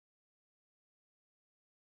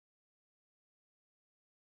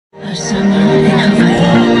Our summer in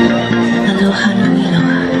Hawaii, aloha no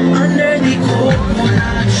iloha. Under the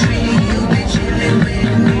coconut tree, you'll be chilling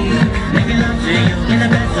with me, making love to you in the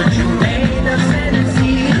bed that you made of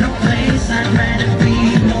fantasy. No place I'd rather be,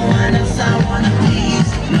 no one else I wanna please,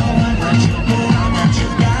 no one but you, boy, that you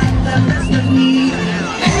got the best of me.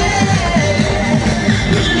 Hey,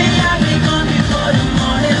 usually I wake up before the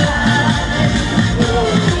morning light.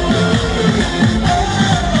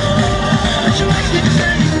 But you always keep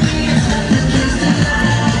telling me it's not the case tonight.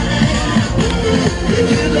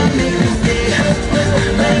 You gon' make me stay,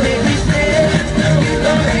 make me stay. You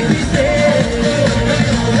gon' make me stay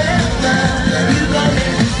forever. You gon'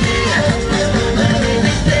 make me stay, make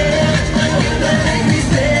me stay. You gon' make me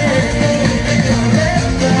stay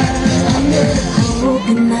forever. Under the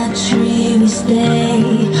coconut tree we stay,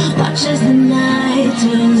 watch as the night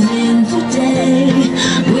turns into day.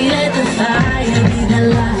 We let the fire be the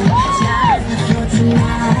light, skies the floor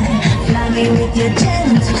tonight. Fly me with your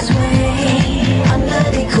gentle sway. Under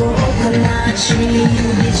the coconut tree,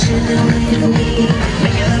 you'll be chilling with me,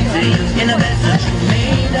 making love to you in a bed that you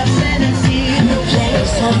made of fantasy. No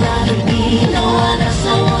place I'd rather be, no one else I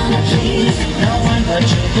wanna please, no one but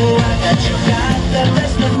you, boy, that you got the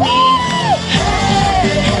best of me. Hey,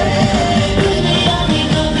 hey, baby, I'll be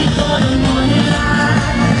gone before the morning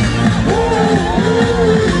light. Ooh,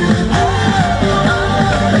 oh,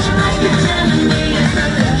 but you might be telling me it's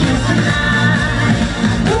not the case tonight.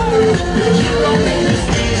 Ooh, you gon' make me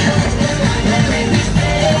stay, make me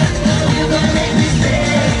stay. You gon' make me stay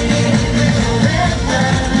forever.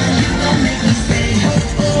 You gon' make me stay,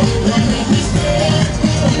 make me stay.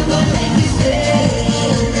 You gon' make me stay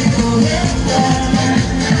forever.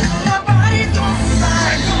 My body don't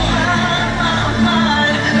like my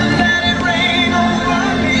mind. Let it rain over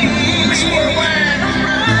me. I'm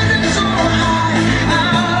riding so high,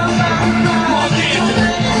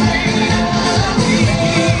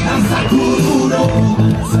 danza cururo,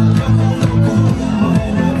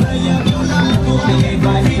 e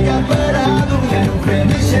vai ficar parado. Quero ver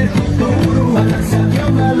mexer com tudo, balançar é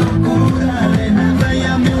uma loucura. Lena vai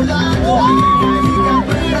ao meu lado, e vai ficar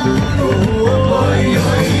parado. Oi,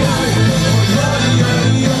 oi.